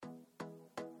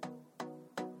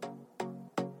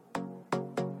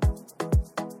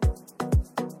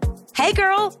Hey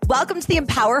girl, welcome to the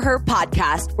Empower Her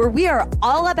podcast, where we are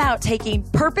all about taking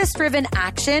purpose-driven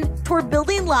action toward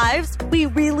building lives we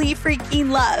really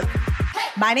freaking love.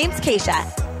 My name's Keisha,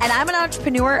 and I'm an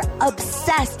entrepreneur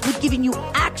obsessed with giving you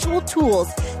actual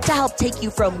tools to help take you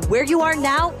from where you are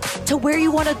now to where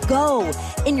you want to go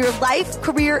in your life,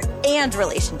 career, and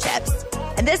relationships.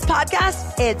 And this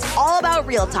podcast, it's all about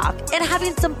real talk and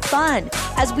having some fun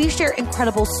as we share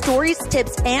incredible stories,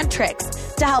 tips, and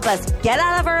tricks to help us get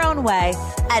out of our own way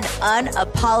and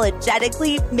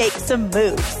unapologetically make some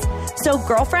moves. So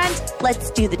girlfriend,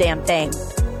 let's do the damn thing.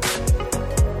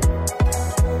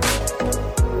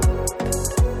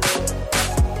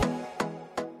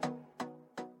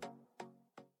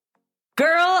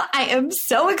 Girl, I am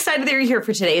so excited that you're here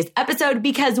for today's episode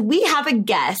because we have a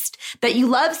guest that you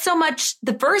loved so much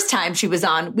the first time she was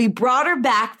on. We brought her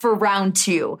back for round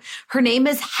 2. Her name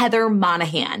is Heather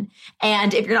Monahan.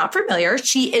 And if you're not familiar,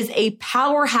 she is a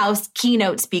powerhouse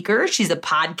keynote speaker. She's a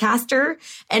podcaster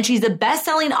and she's a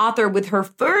best-selling author with her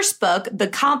first book, The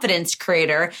Confidence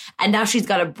Creator. And now she's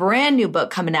got a brand new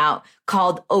book coming out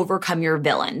called Overcome Your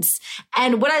Villains.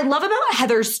 And what I love about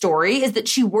Heather's story is that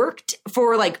she worked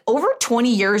for like over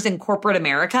 20 years in corporate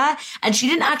America, and she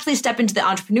didn't actually step into the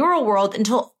entrepreneurial world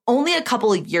until only a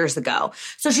couple of years ago.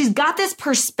 So she's got this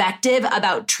perspective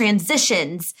about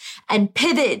transitions and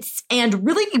pivots and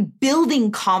really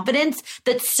building confidence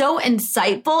that's so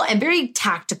insightful and very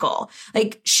tactical.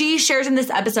 Like she shares in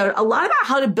this episode a lot about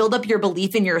how to build up your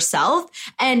belief in yourself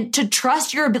and to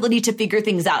trust your ability to figure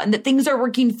things out and that things are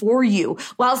working for you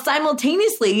while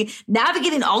simultaneously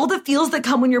navigating all the feels that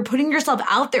come when you're putting yourself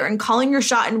out there and calling your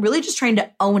shot and really just trying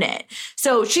to own it.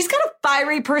 So she's got a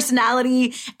fiery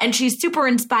personality and she's super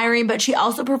inspiring, but she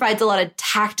also provides a lot of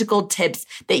tactical tips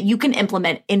that you can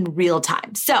implement in real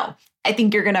time. So I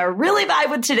think you're going to really vibe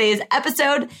with today's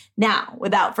episode. Now,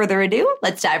 without further ado,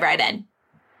 let's dive right in.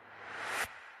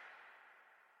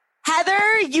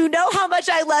 Heather, you know how much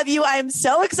I love you. I am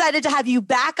so excited to have you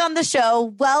back on the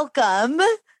show. Welcome.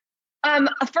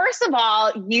 First of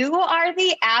all, you are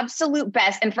the absolute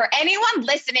best. And for anyone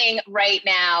listening right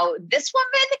now, this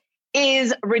woman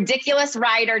is ridiculous,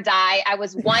 ride or die. I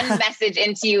was one message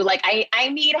into you, like, I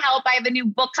need help. I have a new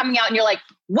book coming out. And you're like,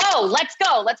 whoa, let's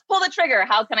go. Let's pull the trigger.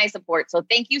 How can I support? So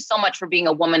thank you so much for being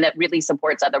a woman that really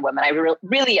supports other women. I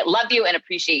really love you and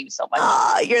appreciate you so much.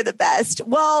 Oh, you're the best.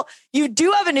 Well, you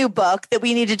do have a new book that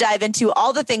we need to dive into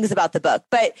all the things about the book.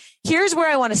 But here's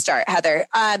where I want to start, Heather.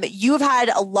 You've had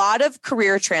a lot of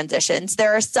career transitions.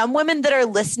 There are some women that are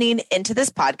listening into this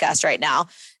podcast right now.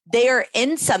 They are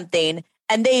in something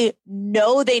and they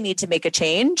know they need to make a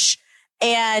change.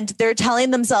 And they're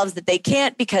telling themselves that they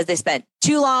can't because they spent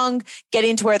too long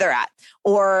getting to where they're at.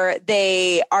 Or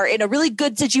they are in a really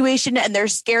good situation and they're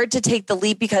scared to take the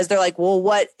leap because they're like, well,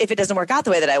 what if it doesn't work out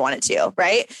the way that I want it to,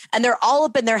 right? And they're all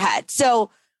up in their head. So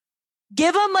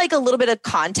give them like a little bit of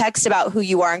context about who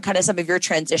you are and kind of some of your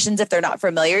transitions if they're not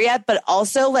familiar yet. But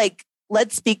also like,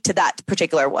 let's speak to that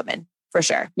particular woman for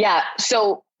sure. Yeah.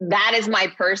 So that is my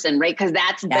person, right? Because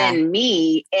that's been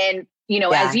me. And,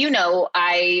 as you know,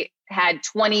 I had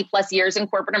 20 plus years in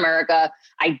corporate America.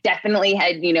 I definitely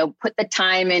had, put the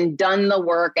time and done the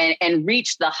work and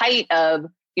reached the height of,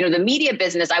 the media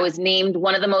business. I was named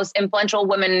one of the most influential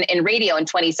women in radio in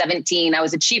 2017. I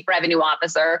was a chief revenue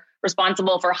officer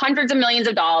responsible for hundreds of millions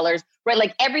of dollars, right?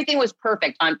 Like everything was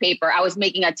perfect on paper. I was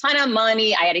making a ton of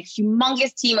money. I had a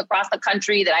humongous team across the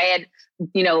country that I had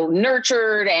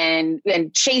nurtured and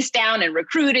chased down and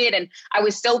recruited. And I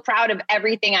was so proud of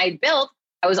everything I built.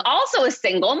 I was also a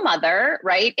single mother,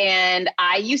 right? And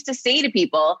I used to say to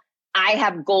people, I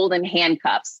have golden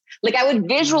handcuffs. Like I would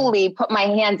visually put my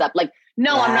hands up like,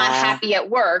 no, I'm not happy at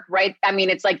work, right? I mean,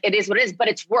 it's like, it is what it is, but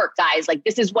it's work, guys. Like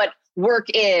this is what work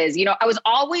is. I was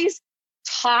always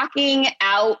talking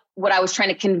out what I was trying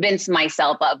to convince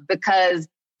myself of because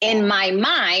in my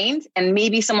mind, and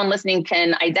maybe someone listening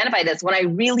can identify this, when I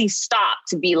really stopped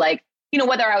to be like,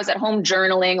 whether I was at home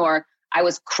journaling or I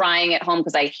was crying at home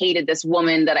because I hated this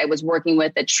woman that I was working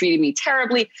with that treated me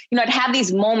terribly. I'd have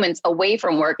these moments away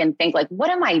from work and think like, what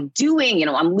am I doing?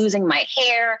 I'm losing my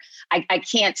hair. I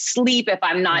can't sleep if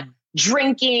I'm not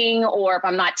drinking or if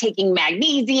I'm not taking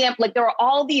magnesium. Like there were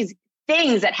all these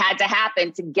things that had to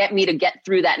happen to get me to get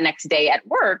through that next day at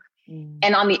work.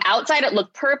 And on the outside, it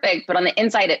looked perfect, but on the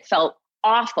inside, it felt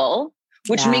awful,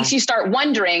 which makes you start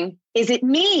wondering, is it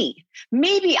me?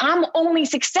 Maybe I'm only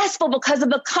successful because of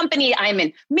the company I'm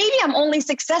in. Maybe I'm only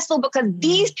successful because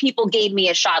these people gave me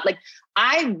a shot. Like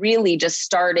I really just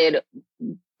started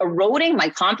eroding my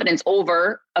confidence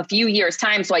over a few years'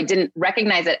 time. So I didn't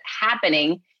recognize it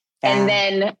happening. And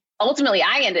then ultimately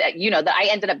I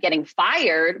ended up getting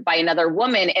fired by another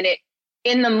woman. And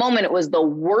in the moment, it was the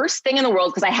worst thing in the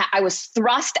world because I was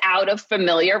thrust out of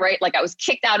familiar, right? Like I was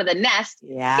kicked out of the nest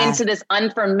into this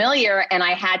unfamiliar, and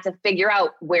I had to figure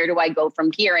out, where do I go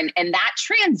from here? And that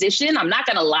transition, I'm not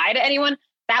going to lie to anyone,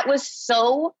 that was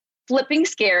so flipping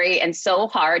scary and so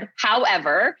hard.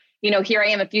 However, here I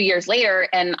am a few years later,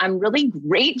 and I'm really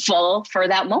grateful for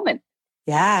that moment.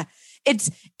 Yeah.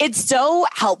 It's so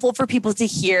helpful for people to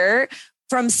hear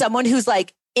from someone who's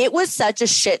like, it was such a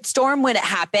shitstorm when it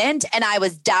happened. And I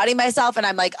was doubting myself and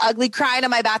I'm like ugly crying on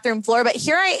my bathroom floor. But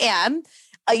here I am,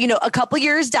 a couple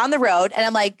years down the road. And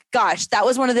I'm like, gosh, that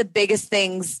was one of the biggest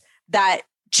things that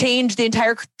changed the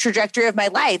entire trajectory of my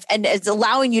life. And it's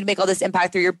allowing you to make all this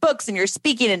impact through your books and your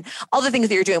speaking and all the things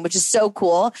that you're doing, which is so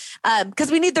cool.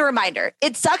 Because we need the reminder.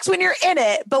 It sucks when you're in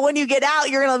it, but when you get out,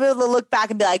 you're going to be able to look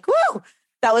back and be like, whoo,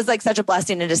 that was like such a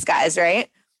blessing in disguise, right?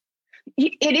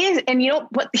 It is. And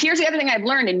but here's the other thing I've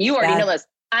learned, and you already know this,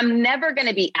 I'm never going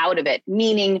to be out of it.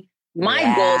 Meaning my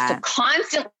goal is to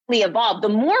constantly evolve. The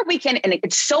more we can, and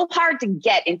it's so hard to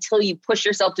get until you push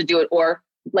yourself to do it, or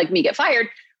like me, get fired.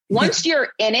 Once you're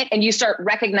in it and you start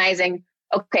recognizing,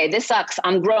 okay, this sucks.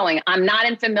 I'm growing. I'm not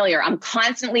in familiar. I'm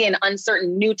constantly in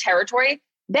uncertain new territory.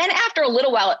 Then after a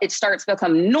little while, it starts to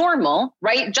become normal,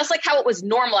 right? Just like how it was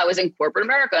normal. I was in corporate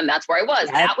America and that's where I was.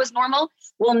 Yep. That was normal.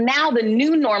 Well, now the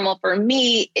new normal for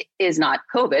me is not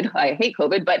COVID. I hate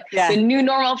COVID, but the new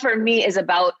normal for me is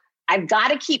about, I've got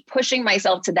to keep pushing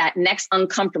myself to that next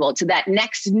uncomfortable, to that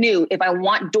next new, if I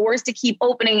want doors to keep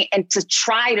opening and to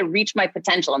try to reach my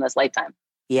potential in this lifetime.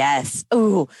 Yes.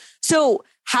 Oh, so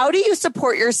how do you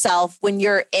support yourself when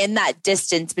you're in that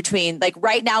distance between like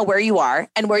right now where you are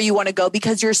and where you want to go?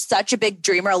 Because you're such a big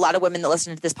dreamer. A lot of women that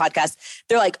listen to this podcast,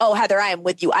 they're like, oh, Heather, I am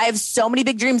with you. I have so many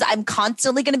big dreams. I'm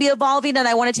constantly going to be evolving and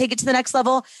I want to take it to the next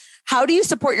level. How do you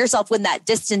support yourself when that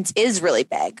distance is really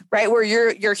big, right? Where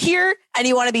you're here and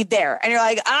you want to be there and you're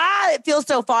like, it feels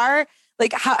so far.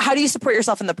 Like, how do you support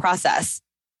yourself in the process?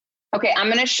 Okay, I'm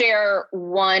going to share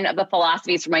one of the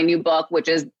philosophies from my new book, which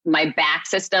is my BACK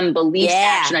system, beliefs,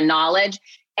 action, and knowledge.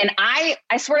 And I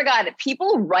swear to God,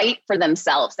 people write for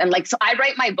themselves. And so I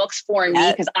write my books for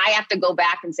me because I have to go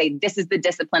back and say, this is the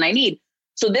discipline I need.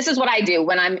 So this is what I do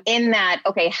when I'm in that,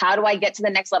 okay, how do I get to the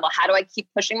next level? How do I keep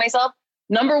pushing myself?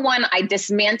 Number one, I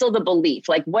dismantle the belief,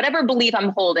 like whatever belief I'm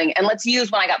holding. And let's use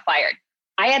when I got fired.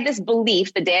 I had this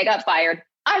belief the day I got fired,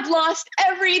 I've lost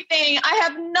everything. I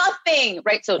have nothing,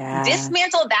 right? So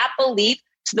dismantle that belief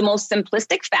to the most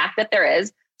simplistic fact that there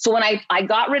is. So when I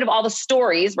got rid of all the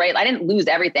stories, right? I didn't lose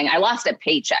everything. I lost a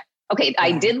paycheck. Okay,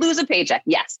 I did lose a paycheck,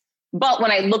 yes. But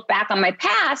when I look back on my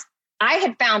past, I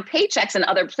had found paychecks in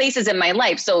other places in my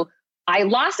life. So I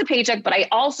lost a paycheck, but I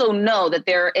also know that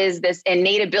there is this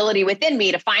innate ability within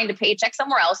me to find a paycheck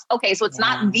somewhere else. Okay, so it's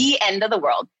not the end of the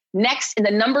world. Next, and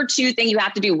the number two thing you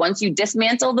have to do once you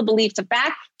dismantle the belief to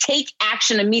fact, take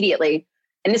action immediately.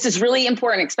 And this is really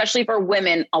important, especially for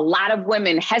women. A lot of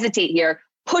women hesitate here.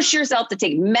 Push yourself to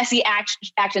take messy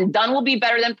action. Done will be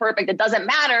better than perfect. It doesn't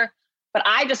matter. But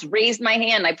I just raised my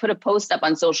hand. I put a post up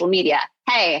on social media.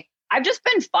 Hey, I've just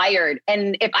been fired.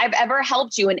 And if I've ever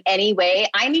helped you in any way,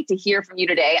 I need to hear from you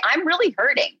today. I'm really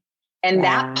hurting. And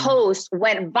that post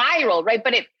went viral, right?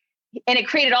 But it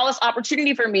created all this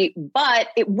opportunity for me, but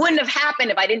it wouldn't have happened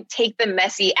if I didn't take the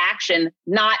messy action,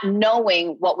 not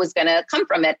knowing what was going to come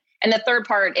from it. And the third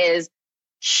part is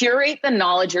curate the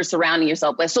knowledge you're surrounding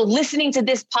yourself with. So listening to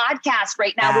this podcast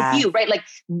right now with you, right? Like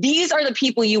these are the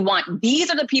people you want. These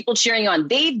are the people cheering you on.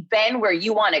 They've been where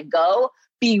you want to go.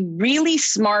 Be really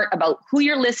smart about who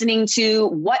you're listening to,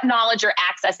 what knowledge you're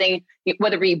accessing,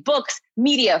 whether it be books,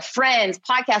 media, friends,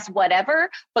 podcasts,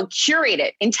 whatever, but curate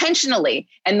it intentionally.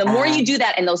 And the more you do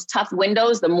that in those tough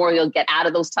windows, the more you'll get out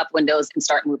of those tough windows and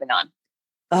start moving on.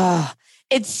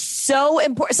 It's so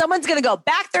important. Someone's going to go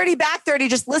back 30.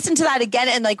 Just listen to that again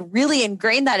and like really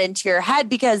ingrain that into your head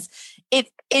because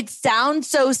it sounds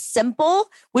so simple,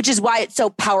 which is why it's so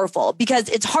powerful because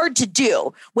it's hard to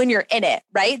do when you're in it,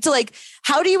 right? So like,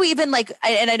 how do you even like,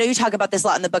 and I know you talk about this a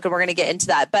lot in the book and we're going to get into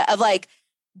that, but of like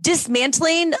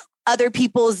dismantling other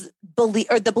people's belief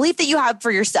or the belief that you have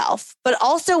for yourself, but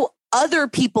also other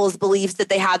people's beliefs that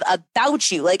they have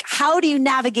about you. Like, how do you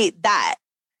navigate that?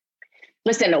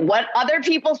 Listen, what other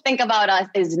people think about us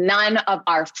is none of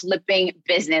our flipping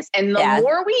business. And the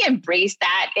more we embrace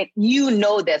that, you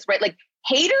know this, right? Like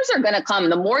haters are going to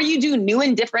come. The more you do new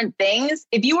and different things,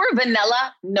 if you were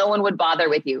vanilla, no one would bother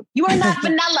with you. You are not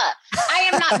vanilla. I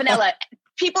am not vanilla.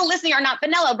 People listening are not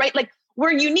vanilla, right? Like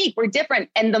we're unique, we're different.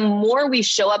 And the more we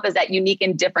show up as that unique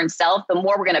and different self, the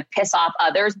more we're going to piss off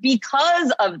others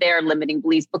because of their limiting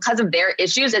beliefs, because of their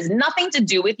issues. It has nothing to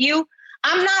do with you.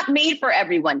 I'm not made for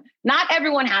everyone. Not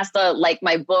everyone has to like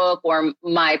my book or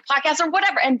my podcast or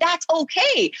whatever. And that's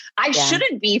okay. I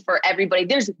shouldn't be for everybody.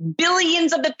 There's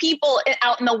billions of the people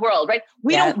out in the world, right?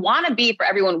 We don't want to be for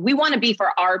everyone. We want to be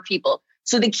for our people.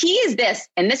 So the key is this,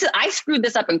 and this is, I screwed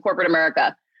this up in corporate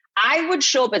America. I would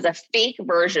show up as a fake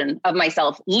version of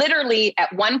myself. Literally,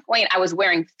 at one point, I was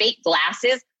wearing fake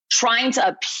glasses, trying to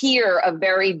appear a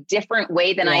very different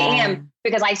way than I am,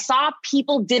 because I saw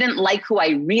people didn't like who I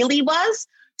really was.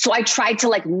 So I tried to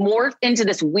like morph into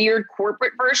this weird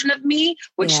corporate version of me,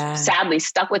 which sadly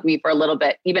stuck with me for a little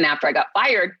bit, even after I got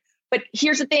fired. But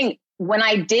here's the thing. When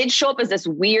I did show up as this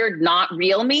weird, not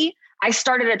real me, I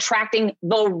started attracting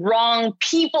the wrong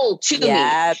people to me.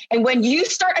 And when you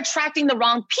start attracting the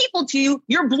wrong people to you,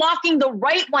 you're blocking the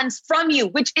right ones from you,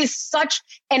 which is such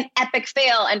an epic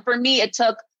fail. And for me, it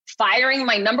took firing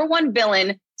my number one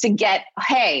villain to get,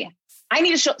 hey, I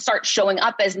need to start showing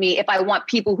up as me if I want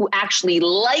people who actually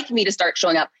like me to start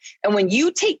showing up. And when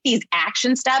you take these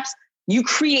action steps, you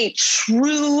create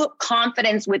true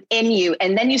confidence within you.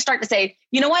 And then you start to say,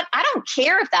 you know what? I don't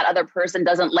care if that other person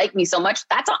doesn't like me so much.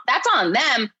 That's on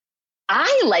them.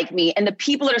 I like me. And the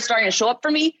people that are starting to show up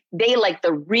for me, they like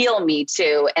the real me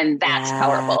too. And that's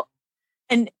powerful.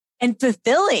 And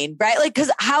fulfilling, right? Like,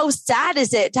 because how sad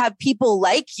is it to have people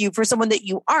like you for someone that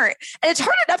you aren't? And it's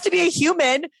hard enough to be a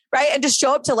human, right? And just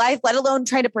show up to life, let alone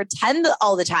trying to pretend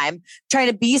all the time, trying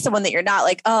to be someone that you're not.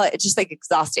 Like, oh, it's just like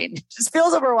exhausting. It just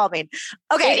feels overwhelming.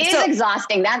 Okay. It is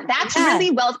exhausting. That's really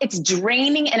it's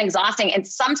draining and exhausting. And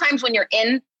sometimes when you're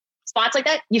in spots like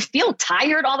that, you feel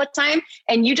tired all the time,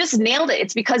 and you just nailed it.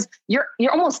 It's because you're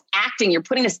almost acting. You're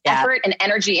putting this effort and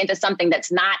energy into something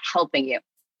that's not helping you.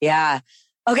 Yeah.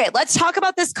 Okay, let's talk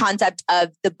about this concept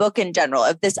of the book in general,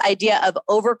 of this idea of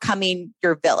overcoming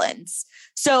your villains.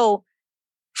 So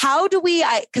how do we,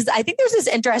 because I think there's this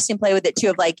interesting play with it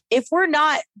too, of like, if we're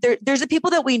not, there's the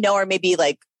people that we know are maybe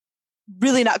like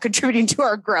really not contributing to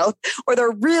our growth, or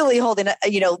they're really holding,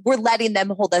 we're letting them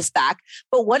hold us back.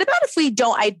 But what about if we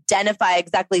don't identify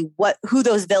exactly who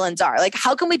those villains are? Like,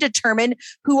 how can we determine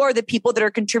who are the people that are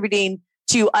contributing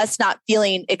to us not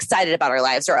feeling excited about our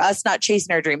lives, or us not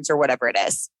chasing our dreams, or whatever it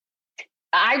is?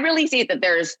 I really see that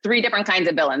there's three different kinds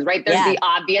of villains, right? There's the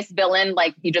obvious villain,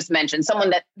 like you just mentioned, someone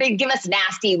that they give us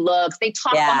nasty looks, they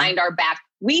talk behind our back.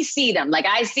 We see them. Like,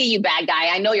 I see you, bad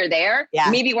guy. I know you're there. Yeah.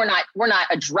 Maybe we're not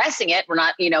addressing it. We're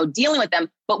not, dealing with them,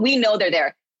 but we know they're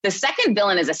there. The second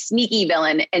villain is a sneaky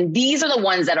villain. And these are the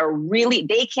ones that are really,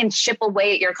 they can chip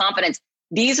away at your confidence.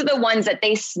 These are the ones that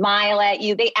they smile at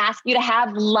you. They ask you to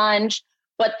have lunch,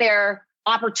 but they're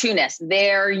opportunists,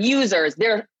 they're users,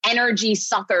 they're energy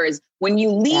suckers. When you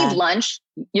leave lunch,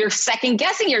 you're second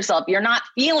guessing yourself. You're not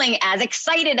feeling as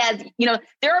excited as,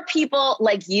 there are people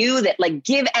like you that like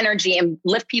give energy and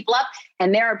lift people up.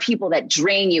 And there are people that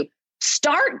drain you.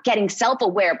 Start getting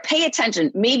self-aware, pay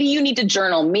attention. Maybe you need to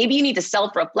journal. Maybe you need to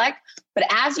self-reflect. But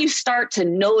as you start to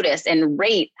notice and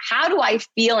rate, how do I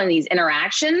feel in these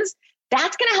interactions?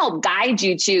 That's going to help guide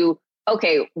you to,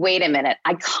 okay, wait a minute.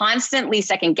 I constantly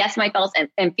second guess myself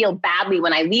and feel badly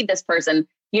when I leave this person.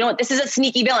 You know what? This is a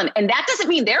sneaky villain. And that doesn't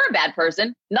mean they're a bad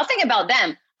person. Nothing about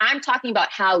them. I'm talking about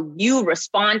how you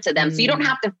respond to them. So you don't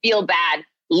have to feel bad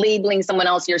labeling someone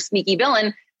else your sneaky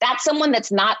villain. That's someone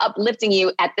that's not uplifting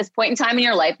you at this point in time in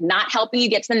your life, not helping you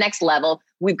get to the next level.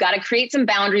 We've got to create some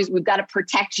boundaries. We've got to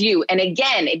protect you. And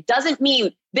again, it doesn't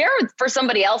mean they're for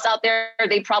somebody else out there.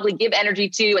 They probably give energy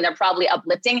to, and they're probably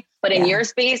uplifting, but in your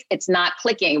space, it's not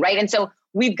clicking, right? And so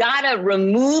we've got to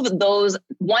remove those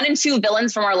 1 and 2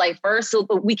 villains from our life first, so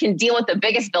that we can deal with the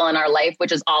biggest villain in our life,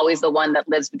 which is always the one that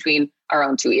lives between our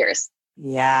own 2 ears.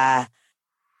 Yeah.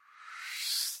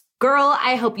 Girl,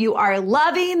 I hope you are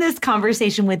loving this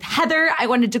conversation with Heather. I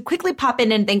wanted to quickly pop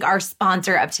in and thank our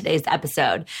sponsor of today's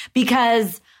episode,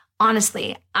 because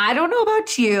honestly, I don't know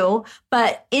about you,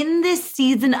 but in this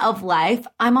season of life,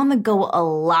 I'm on the go a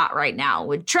lot right now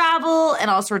with travel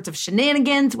and all sorts of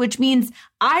shenanigans, which means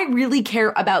I really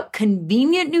care about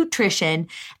convenient nutrition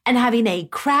and having a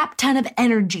crap ton of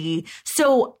energy.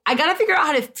 So I got to figure out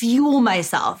how to fuel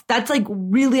myself. That's like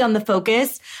really on the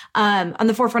focus, on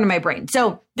the forefront of my brain.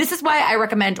 So this is why I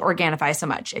recommend Organifi so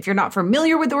much. If you're not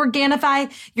familiar with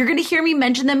Organifi, you're going to hear me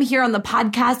mention them here on the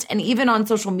podcast and even on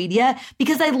social media,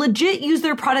 because I legit use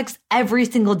their products every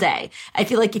single day. I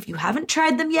feel like if you haven't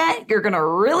tried them yet, you're going to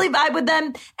really vibe with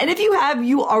them. And if you have,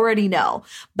 you already know.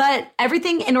 But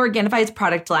everything in Organifi's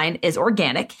product line is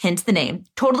organic, hence the name,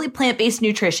 totally plant-based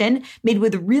nutrition made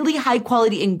with really high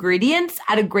quality ingredients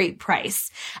at a great price.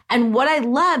 And what I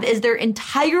love is their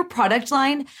entire product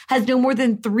line has no more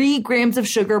than 3 grams of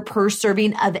sugar per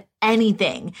serving of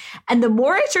anything. And the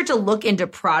more I start to look into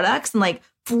products and like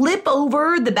flip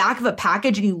over the back of a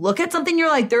package and you look at something, you're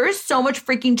like, there is so much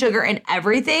freaking sugar in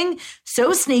everything.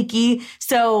 So sneaky.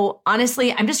 So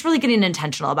honestly, I'm just really getting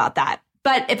intentional about that.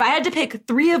 But if I had to pick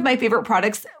 3 of my favorite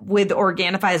products with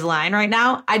Organifi's line right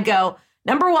now, I'd go,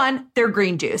 number 1, their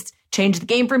green juice. Changed the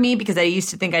game for me because I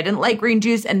used to think I didn't like green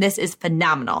juice, and this is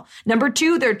phenomenal. Number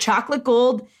 2, their chocolate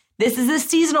gold. This is a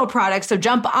seasonal product, so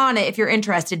jump on it if you're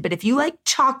interested. But if you like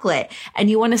chocolate and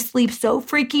you want to sleep so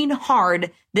freaking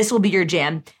hard, this will be your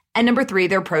jam. And number 3,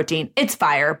 their protein. It's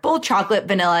fire, both chocolate,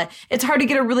 vanilla. It's hard to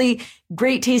get a really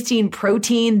great tasting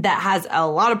protein that has a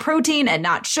lot of protein and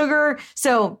not sugar.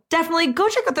 So definitely go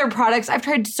check out their products. I've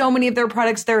tried so many of their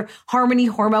products, their Harmony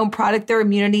hormone product, their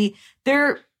immunity.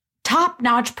 They're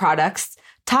top-notch products.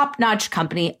 Top-notch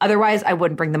company. Otherwise, I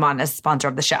wouldn't bring them on as a sponsor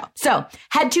of the show. So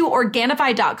head to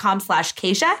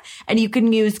Organifi.com/Keisha and you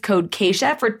can use code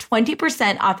Keisha for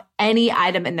 20% off any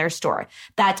item in their store.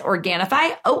 That's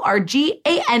Organifi,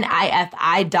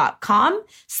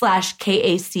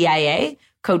 ORGANIFI.com/KACIA.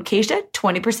 Code Keisha,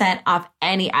 20% off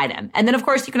any item. And then, of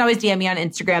course, you can always DM me on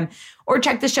Instagram or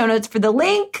check the show notes for the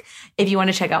link if you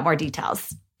want to check out more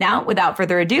details. Now, without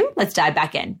further ado, let's dive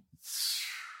back in.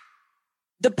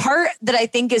 The part that I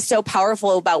think is so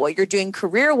powerful about what you're doing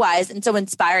career-wise and so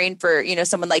inspiring for, you know,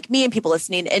 someone like me and people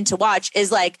listening in to watch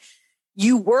is like,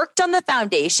 you worked on the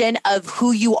foundation of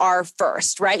who you are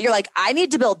first, right? You're like, I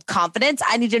need to build confidence.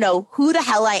 I need to know who the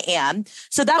hell I am.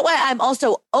 So that way I'm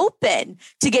also open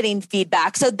to getting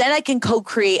feedback. So then I can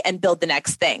co-create and build the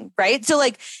next thing, right? So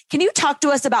like, can you talk to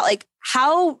us about like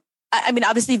how, I mean,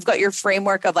 obviously you've got your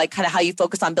framework of like kind of how you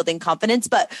focus on building confidence,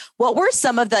 but what were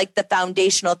some of the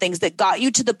foundational things that got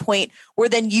you to the point where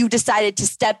then you decided to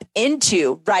step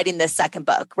into writing this second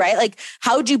book, right? Like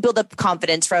how'd you build up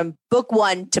confidence from book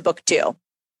 1 to book 2?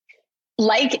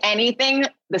 Like anything,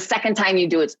 the second time you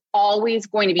do it's always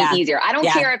going to be easier. I don't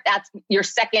care if that's your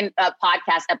second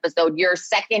podcast episode, your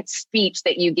second speech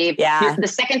that you gave, the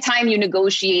second time you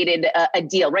negotiated a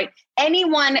deal, right?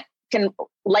 Anyone can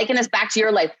liken us back to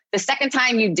your life. The second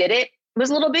time you did it, it was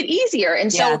a little bit easier.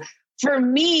 And so for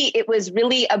me, it was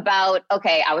really about,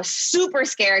 okay, I was super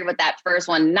scared with that first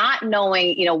one, not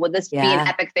knowing, you know, would this be an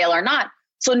epic fail or not?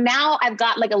 So now I've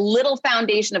got like a little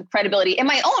foundation of credibility in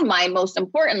my own mind, most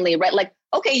importantly, right? Like,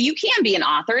 okay, you can be an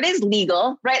author. It is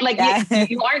legal, right? Like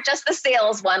you aren't just the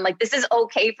sales one. Like this is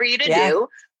okay for you to do.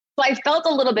 So I felt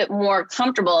a little bit more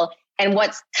comfortable. And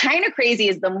what's kind of crazy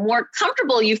is the more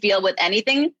comfortable you feel with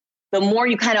anything, the more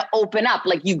you kind of open up,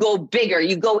 like you go bigger,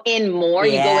 you go in more,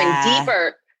 you go in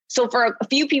deeper. So for a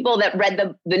few people that read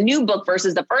the new book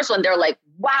versus the first one, they're like,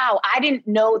 wow, I didn't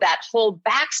know that whole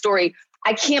backstory.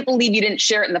 I can't believe you didn't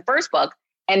share it in the first book.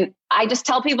 And I just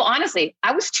tell people, honestly,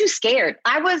 I was too scared.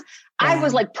 I was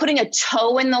like putting a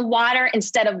toe in the water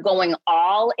instead of going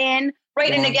all in.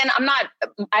 Right. And again,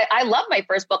 I love my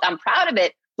first book. I'm proud of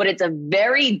it, but it's a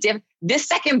very different. This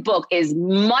second book is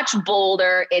much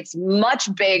bolder. It's much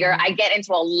bigger. I get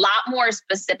into a lot more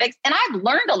specifics and I've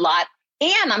learned a lot.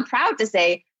 And I'm proud to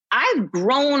say I've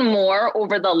grown more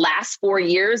over the last 4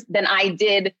 years than I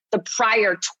did the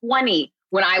prior 20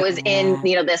 when I was in,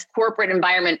 you know, this corporate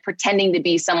environment, pretending to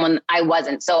be someone I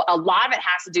wasn't. So a lot of it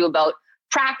has to do about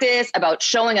practice, about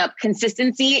showing up,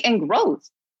 consistency and growth.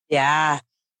 Yeah,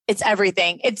 it's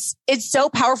everything. It's so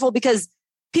powerful because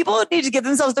people need to give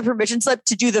themselves the permission slip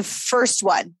to do the first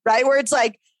one, right? Where it's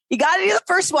like, you got to do the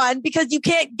first one because you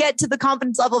can't get to the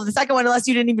confidence level of the second one unless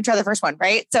you didn't even try the first one,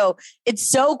 right? So it's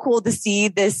so cool to see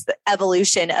this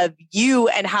evolution of you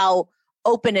and how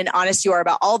open and honest you are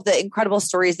about all of the incredible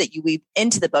stories that you weave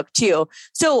into the book too.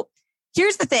 So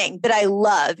here's the thing that I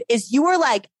love is you were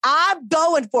like, I'm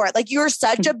going for it. Like you're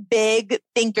such a big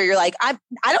thinker. You're like, I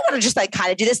don't want to just like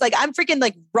kind of do this. Like I'm freaking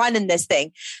like running this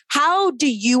thing. How do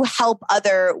you help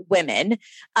other women?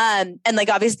 And like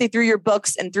obviously through your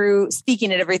books and through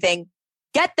speaking and everything,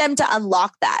 get them to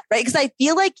unlock that, right? Because I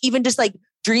feel like even just like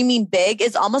dreaming big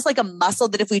is almost like a muscle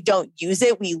that if we don't use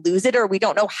it, we lose it, or we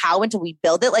don't know how until we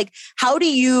build it. Like, how do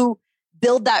you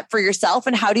build that for yourself?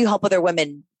 And how do you help other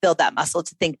women build that muscle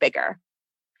to think bigger?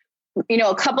 You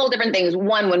know, a couple of different things.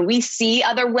 One, when we see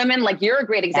other women, like you're a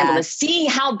great example, to see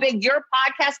how big your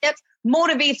podcast gets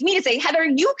motivates me to say, Heather,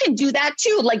 you can do that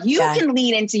too. Like you can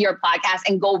lean into your podcast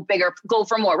and go bigger, go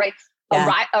for more, right?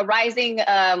 a rising,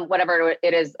 whatever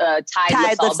it is,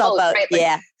 tide lifts all boats, right? Like,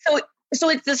 yeah. So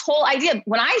it's this whole idea.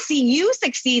 When I see you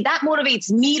succeed, that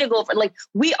motivates me to go for, like,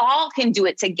 we all can do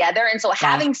it together. And so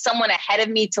having someone ahead of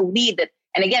me to lead that,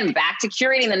 and again, back to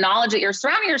curating the knowledge that you're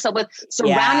surrounding yourself with,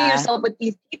 yourself with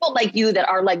these people like you that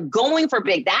are like going for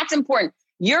big. That's important.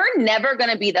 You're never going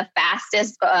to be the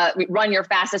fastest, run your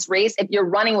fastest race if you're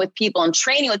running with people and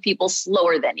training with people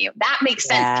slower than you. That makes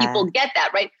sense. People get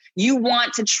that, right? You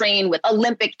want to train with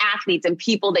Olympic athletes and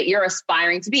people that you're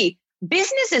aspiring to be.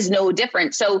 Business is no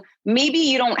different. So maybe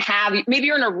you're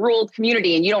in a rural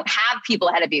community and you don't have people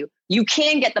ahead of you. You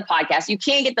can get the podcast, you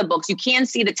can get the books, you can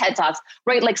see the TED Talks,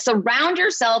 right? Like surround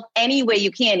yourself any way you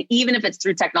can, even if it's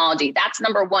through technology. That's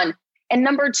number one. And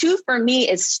number two for me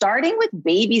is starting with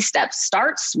baby steps.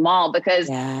 Start small because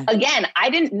again, I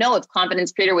didn't know if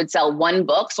Confidence Creator would sell one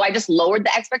book. So I just lowered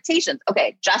the expectations.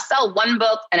 Okay, just sell one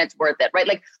book and it's worth it, right?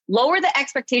 Like lower the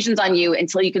expectations on you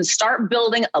until you can start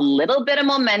building a little bit of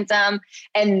momentum.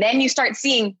 And then you start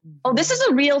seeing, oh, this is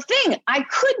a real thing. I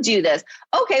could do this.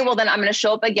 Okay, well then I'm going to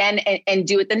show up again and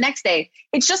do it the next day.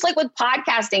 It's just like with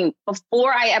podcasting.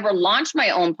 Before I ever launched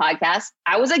my own podcast,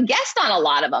 I was a guest on a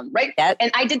lot of them, right?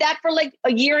 And I did that for like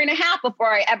a year and a half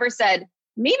before I ever said,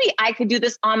 maybe I could do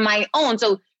this on my own.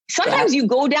 So sometimes you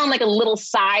go down like a little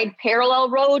side parallel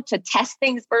road to test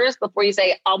things first before you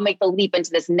say, I'll make the leap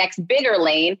into this next bigger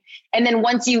lane. And then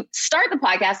once you start the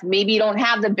podcast, maybe you don't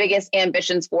have the biggest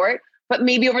ambitions for it, but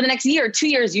maybe over the next year, 2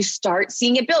 years, you start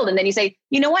seeing it build. And then you say,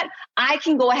 you know what? I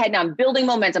can go ahead now. I'm building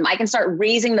momentum. I can start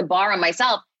raising the bar on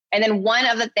myself. And then one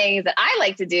of the things that I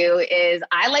like to do is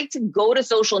I like to go to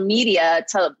social media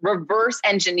to reverse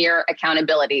engineer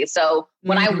accountability. So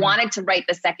when I wanted to write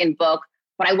the second book,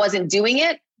 but I wasn't doing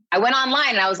it, I went online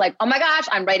and I was like, oh my gosh,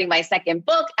 I'm writing my second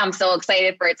book. I'm so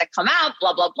excited for it to come out,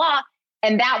 blah, blah, blah.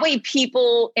 And that way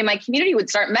people in my community would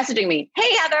start messaging me,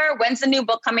 hey, Heather, when's the new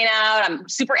book coming out? I'm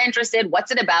super interested. What's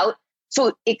it about?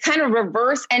 So it kind of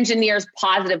reverse engineers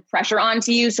positive pressure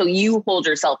onto you. So you hold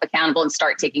yourself accountable and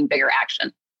start taking bigger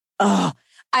action. Oh,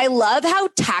 I love how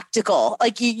tactical,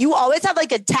 like you always have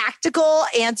like a tactical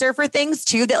answer for things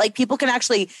too, that like people can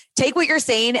actually take what you're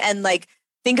saying and like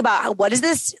think about what is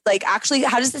this, like actually,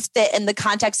 how does this fit in the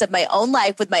context of my own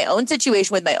life, with my own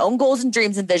situation, with my own goals and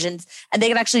dreams and visions, and they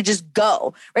can actually just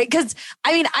go, right? Because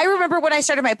I mean, I remember when I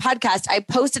started my podcast, I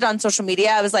posted on social media,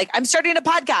 I was like, I'm starting a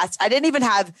podcast. I didn't even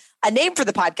have a name for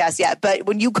the podcast yet. But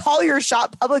when you call your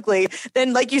shot publicly,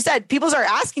 then like you said, people start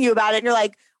asking you about it and you're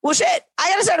like, well, shit, I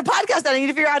got to start a podcast. I need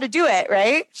to figure out how to do it.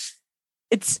 Right.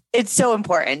 It's so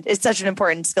important. It's such an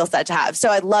important skill set to have. So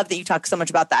I love that you talk so much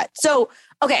about that. So,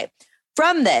 okay.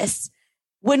 From this,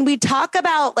 when we talk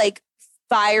about like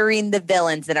firing the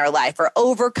villains in our life or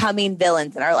overcoming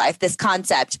villains in our life, this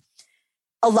concept,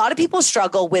 a lot of people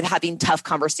struggle with having tough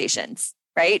conversations,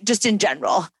 right? Just in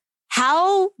general.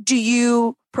 How do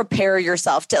you prepare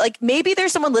yourself to, like, maybe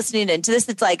there's someone listening into this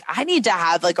that's like, I need to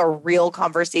have like a real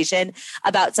conversation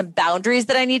about some boundaries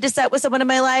that I need to set with someone in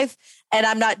my life, and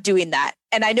I'm not doing that.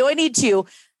 And I know I need to.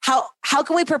 How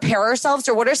can we prepare ourselves,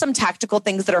 or what are some tactical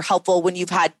things that are helpful when you've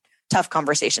had tough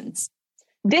conversations?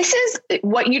 This is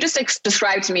what you just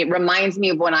described to me. It reminds me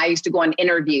of when I used to go on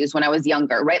interviews when I was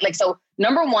younger, right? Like, so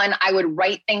number one, I would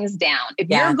write things down. If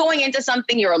you're going into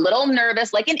something, you're a little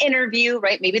nervous, like an interview,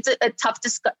 right? Maybe it's a tough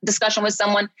discussion with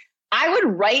someone. I would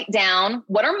write down,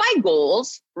 what are my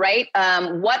goals, right?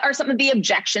 What are some of the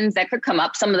objections that could come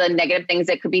up? Some of the negative things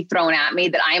that could be thrown at me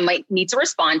that I might need to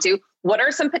respond to? What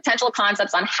are some potential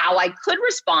concepts on how I could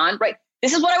respond, right?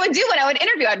 This is what I would do when I would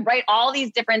interview. I'd write all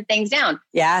these different things down.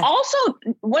 Yeah. Also,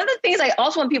 one of the things I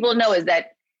also want people to know is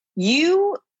that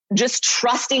you just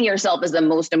trusting yourself is the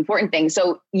most important thing.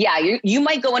 So yeah, you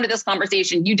might go into this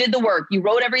conversation. You did the work. You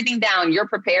wrote everything down. You're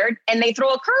prepared. And they throw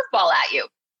a curveball at you.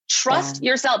 Trust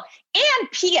yourself. And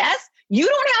P.S., you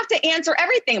don't have to answer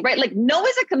everything, right? Like, no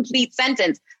is a complete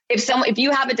sentence. If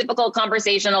you have a difficult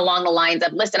conversation along the lines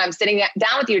of, listen, I'm sitting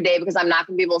down with you today because I'm not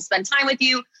going to be able to spend time with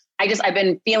you. I've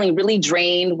been feeling really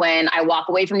drained when I walk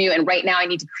away from you. And right now I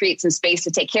need to create some space to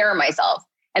take care of myself.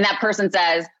 And that person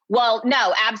says, well,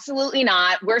 no, absolutely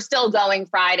not. We're still going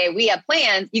Friday. We have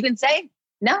plans. You can say,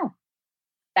 no,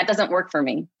 that doesn't work for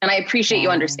me. And I appreciate you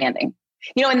understanding,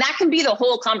 and that can be the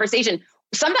whole conversation.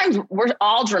 Sometimes we're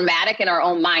all dramatic in our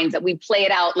own minds that we play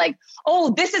it out like,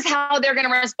 oh, this is how they're going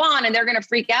to respond and they're going to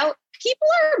freak out. People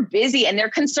are busy and they're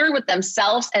concerned with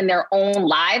themselves and their own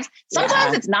lives.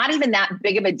 Sometimes it's not even that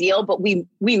big of a deal, but we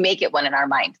make it one in our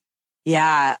mind.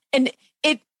 Yeah. And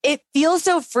it feels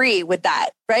so free with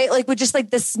that, right? Like with just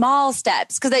like the small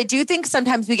steps. Cause I do think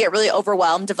sometimes we get really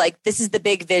overwhelmed of like, this is the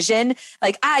big vision.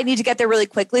 Like, I need to get there really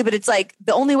quickly, but it's like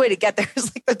the only way to get there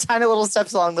is like the tiny little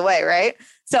steps along the way. Right.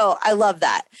 So I love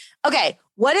that. Okay.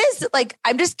 What is like,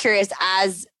 I'm just curious,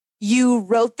 as you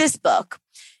wrote this book,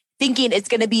 thinking it's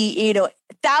going to be,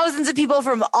 thousands of people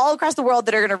from all across the world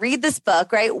that are going to read this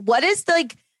book, right? What is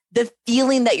like the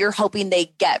feeling that you're hoping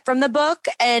they get from the book?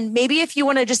 And maybe if you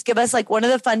want to just give us like one of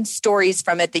the fun stories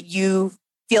from it that you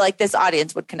feel like this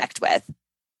audience would connect with.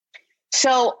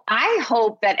 So I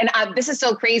hope that, and this is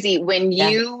so crazy, when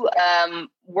you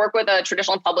work with a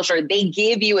traditional publisher, they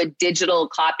give you a digital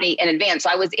copy in advance. So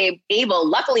I was able,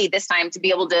 luckily this time, to be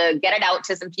able to get it out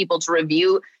to some people to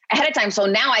review ahead of time. So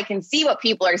now I can see what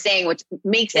people are saying, which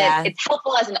makes it's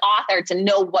helpful as an author to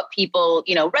know what people,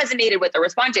 resonated with or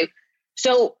respond to.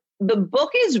 So the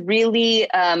book is really,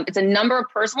 it's a number of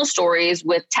personal stories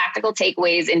with tactical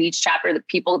takeaways in each chapter that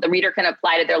the reader can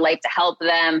apply to their life to help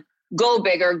them go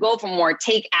bigger, go for more,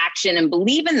 take action, and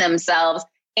believe in themselves.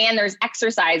 And there's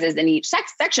exercises in each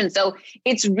section. So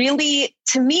it's really,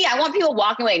 to me, I want people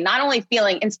walking away not only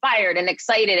feeling inspired and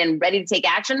excited and ready to take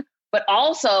action, but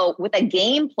also with a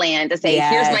game plan to say,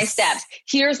 here's my steps.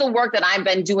 Here's the work that I've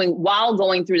been doing while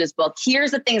going through this book.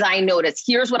 Here's the things I noticed.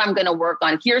 Here's what I'm going to work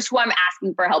on. Here's who I'm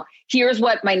asking for help. Here's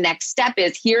what my next step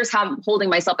is. Here's how I'm holding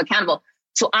myself accountable.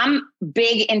 So I'm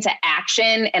big into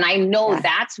action. And I know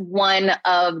that's one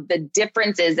of the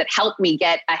differences that helped me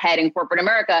get ahead in corporate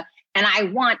America. And I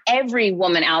want every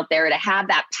woman out there to have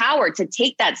that power to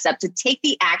take that step, to take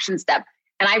the action step.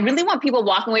 And I really want people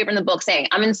walking away from the book saying,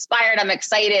 I'm inspired, I'm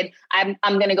excited, I'm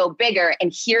going to go bigger.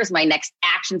 And here's my next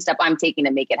action step I'm taking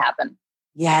to make it happen.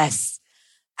 Yes.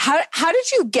 How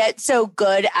did you get so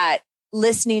good at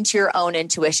listening to your own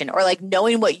intuition, or like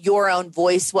knowing what your own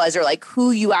voice was, or like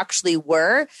who you actually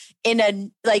were in a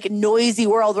like noisy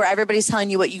world where everybody's telling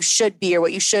you what you should be or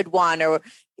what you should want, or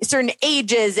certain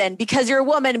ages, and because you're a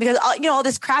woman, because all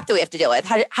this crap that we have to deal with?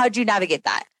 How'd you navigate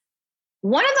that?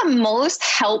 One of the most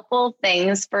helpful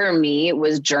things for me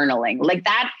was journaling. Like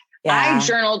that, I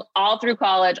journaled all through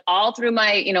college, all through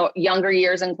my, younger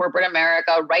years in corporate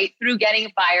America, right through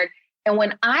getting fired. And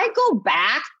when I go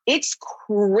back, it's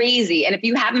crazy. And if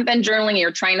you haven't been journaling and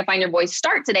you're trying to find your voice,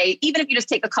 start today. Even if you just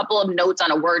take a couple of notes on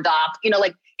a Word doc,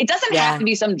 it doesn't have to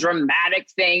be some dramatic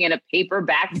thing in a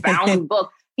paperback bound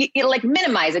book. You like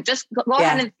minimize it. Just go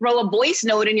ahead and throw a voice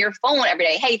note in your phone every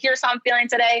day. Hey, here's how I'm feeling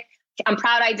today. I'm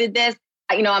proud I did this.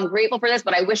 I'm grateful for this,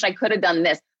 but I wish I could have done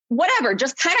this. Whatever,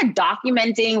 just kind of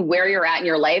documenting where you're at in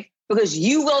your life, because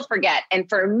you will forget. And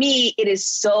for me, it is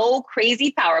so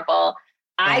crazy powerful.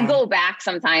 I go back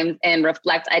sometimes and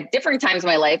reflect at different times in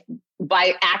my life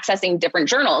by accessing different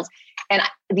journals. And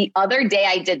the other day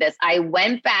I did this. I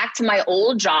went back to my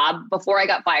old job before I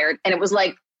got fired. And it was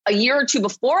like a year or two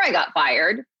before I got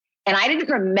fired. And I didn't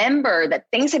remember that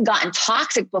things had gotten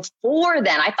toxic before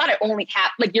then. I thought it only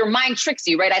happened, like your mind tricks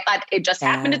you, right? I thought it just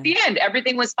happened at the end.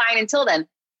 Everything was fine until then.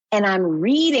 And I'm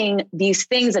reading these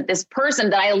things that this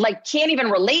person that I can't even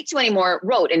relate to anymore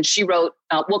wrote. And she wrote,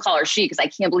 we'll call her she, because I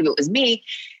can't believe it was me.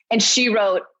 And she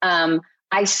wrote,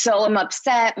 I so am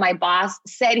upset. My boss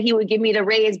said he would give me the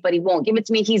raise, but he won't give it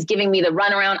to me. He's giving me the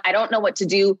runaround. I don't know what to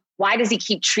do. Why does he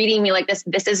keep treating me like this?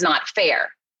 This is not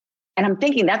fair. And I'm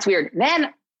thinking, that's weird.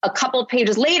 Then a couple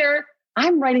pages later,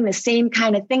 I'm writing the same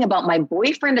kind of thing about my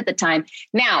boyfriend at the time.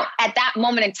 Now, at that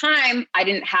moment in time, I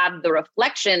didn't have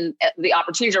the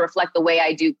opportunity to reflect the way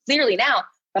I do clearly now,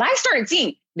 but I started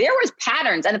seeing there was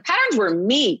patterns, and the patterns were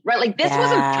me, right? Like this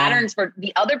wasn't patterns for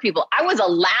the other people. I was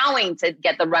allowing to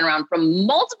get the runaround from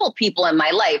multiple people in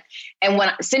my life. And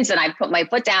since then I put my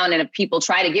foot down, and if people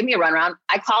try to give me a runaround,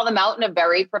 I call them out in a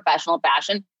very professional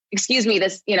fashion. Excuse me,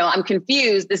 this, I'm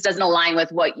confused. This doesn't align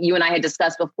with what you and I had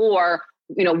discussed before.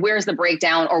 Where's the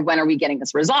breakdown, or when are we getting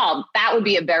this resolved? That would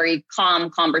be a very calm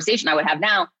conversation I would have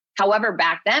now. However,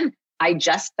 back then I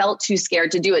just felt too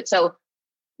scared to do it. So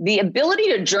the ability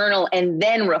to journal and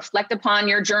then reflect upon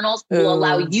your journals will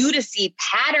allow you to see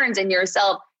patterns in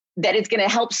yourself that it's going to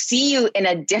help see you in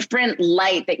a different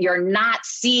light that you're not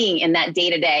seeing in that day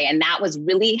to day. And that was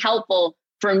really helpful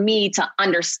for me to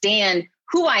understand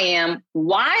who I am,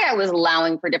 why I was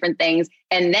allowing for different things,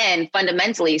 and then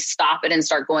fundamentally stop it and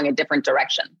start going a different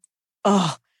direction.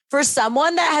 Oh, for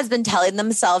someone that has been telling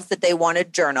themselves that they want to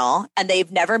journal and they've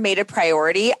never made a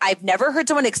priority, I've never heard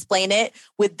someone explain it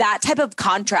with that type of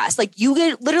contrast. Like you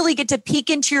literally get to peek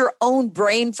into your own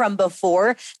brain from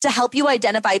before to help you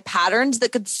identify patterns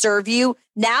that could serve you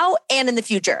now and in the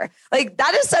future. Like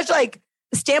that is such like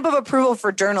a stamp of approval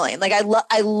for journaling. Like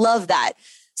I love that.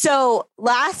 So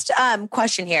last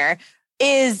question here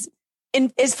is,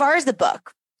 as far as the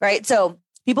book, right? So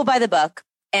people buy the book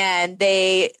and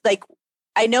they like,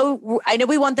 I know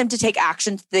we want them to take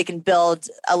action so they can build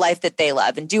a life that they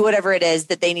love and do whatever it is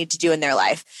that they need to do in their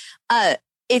life.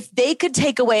 If they could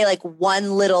take away like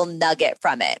one little nugget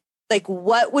from it, like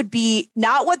what would be,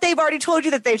 not what they've already told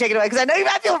you that they've taken away, because I know you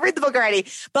might be able to read the book already,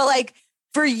 but like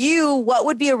for you, what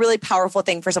would be a really powerful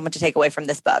thing for someone to take away from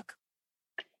this book?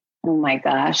 Oh my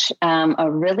gosh.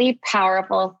 A really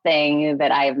powerful thing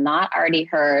that I have not already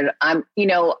heard.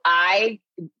 I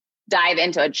dive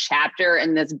into a chapter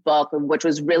in this book, which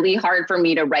was really hard for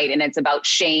me to write. And it's about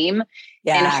shame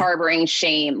and harboring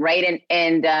shame. Right.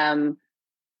 And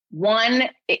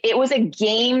it was a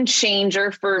game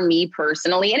changer for me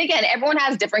personally. And again, everyone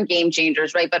has different game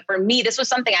changers, right? But for me, this was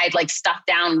something I'd like stuffed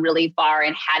down really far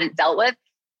and hadn't dealt with.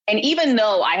 And even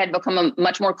though I had become a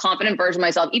much more confident version of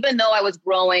myself, even though I was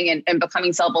growing and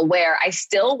becoming self-aware, I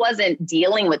still wasn't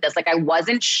dealing with this. Like I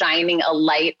wasn't shining a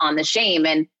light on the shame.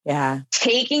 And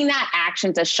taking that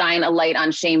action to shine a light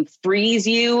on shame frees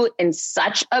you in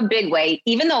such a big way.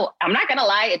 Even though I'm not going to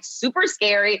lie, it's super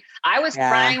scary. I was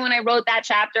crying when I wrote that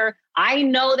chapter. I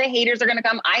know the haters are going to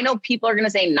come. I know people are going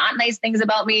to say not nice things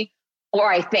about me, or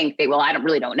I think they will. I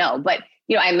don't know. But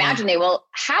I imagine they will.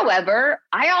 However,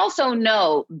 I also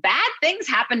know bad things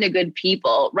happen to good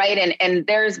people, right? And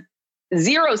there's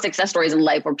zero success stories in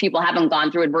life where people haven't gone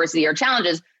through adversity or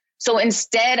challenges. So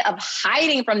instead of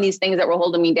hiding from these things that were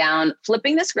holding me down,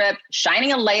 flipping the script,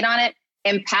 shining a light on it,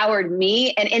 empowered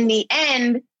me. And in the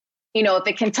end, if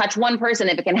it can touch one person,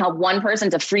 if it can help one person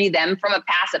to free them from a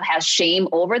past that has shame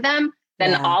over them,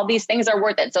 then all these things are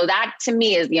worth it. So that to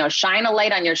me is, shine a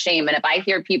light on your shame. And if I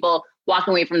hear people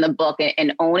walking away from the book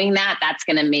and owning that, that's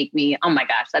going to make me, oh my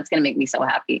gosh, that's going to make me so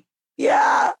happy.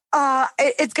 Yeah.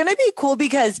 It's going to be cool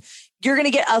because you're going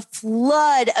to get a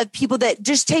flood of people that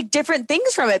just take different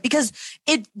things from it, because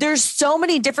there's so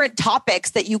many different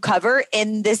topics that you cover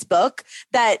in this book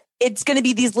that it's going to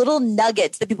be these little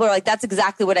nuggets that people are like, that's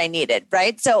exactly what I needed.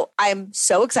 Right. So I'm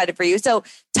so excited for you. So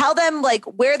tell them like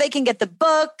where they can get the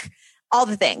book, all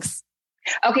the things.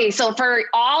 Okay, so for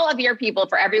all of your people,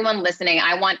 for everyone listening,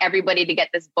 I want everybody to get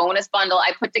this bonus bundle.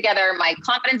 I put together my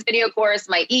confidence video course,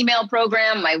 my email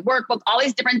program, my workbook, all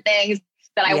these different things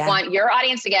that I want your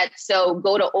audience to get. So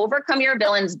go to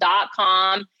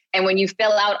overcomeyourvillains.com. And when you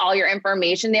fill out all your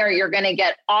information there, you're going to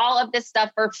get all of this stuff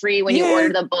for free when you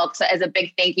order the book. So as a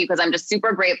big thank you, because I'm just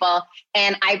super grateful.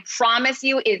 And I promise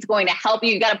you, it's going to help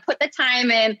you. You got to put the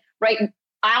time in, right?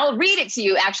 I'll read it to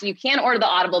you. Actually, you can order the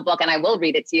Audible book and I will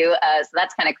read it to you. So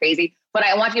that's kind of crazy, but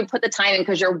I want you to put the time in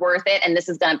because you're worth it. And this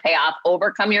is going to pay off.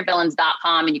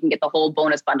 Overcomeyourvillains.com and you can get the whole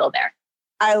bonus bundle there.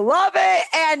 I love it.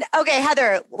 And okay,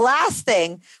 Heather, last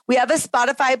thing, we have a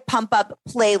Spotify pump up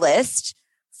playlist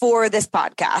for this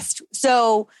podcast.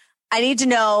 So I need to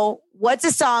know, what's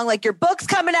a song, like your book's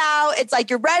coming out. It's like,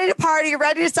 you're ready to party. You're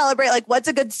ready to celebrate. Like what's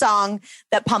a good song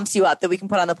that pumps you up that we can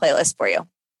put on the playlist for you?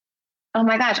 Oh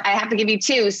my gosh, I have to give you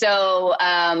two. So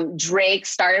Drake,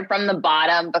 Started From the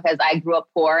Bottom, because I grew up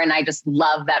poor and I just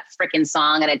love that freaking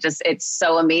song. And it's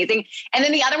so amazing. And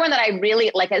then the other one that I really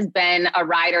like has been a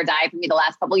ride or die for me the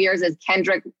last couple of years is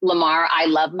Kendrick Lamar, I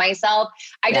Love Myself.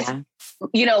 I just,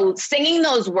 singing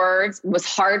those words was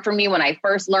hard for me when I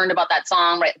first learned about that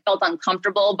song, right? It felt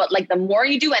uncomfortable, but like the more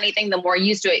you do anything, the more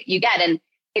used to it you get. And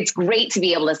it's great to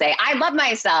be able to say, I love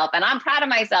myself and I'm proud of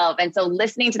myself. And so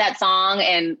listening to that song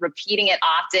and repeating it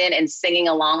often and singing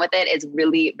along with it is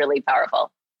really, really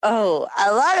powerful. Oh, I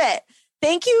love it.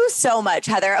 Thank you so much,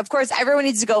 Heather. Of course, everyone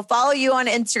needs to go follow you on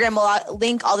Instagram. We'll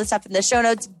link all the stuff in the show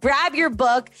notes. Grab your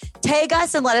book, tag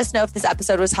us, and let us know if this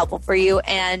episode was helpful for you.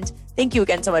 And thank you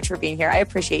again so much for being here. I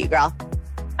appreciate you, girl.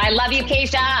 I love you,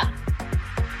 Keisha.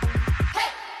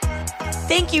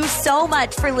 Thank you so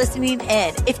much for listening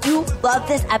in. If you love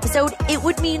this episode, it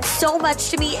would mean so much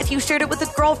to me if you shared it with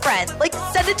a girlfriend. Like,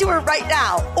 send it to her right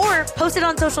now or post it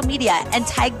on social media and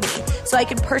tag me so I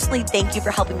can personally thank you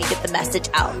for helping me get the message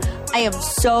out. I am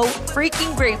so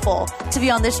freaking grateful to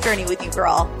be on this journey with you,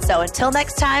 girl. So until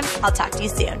next time, I'll talk to you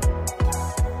soon.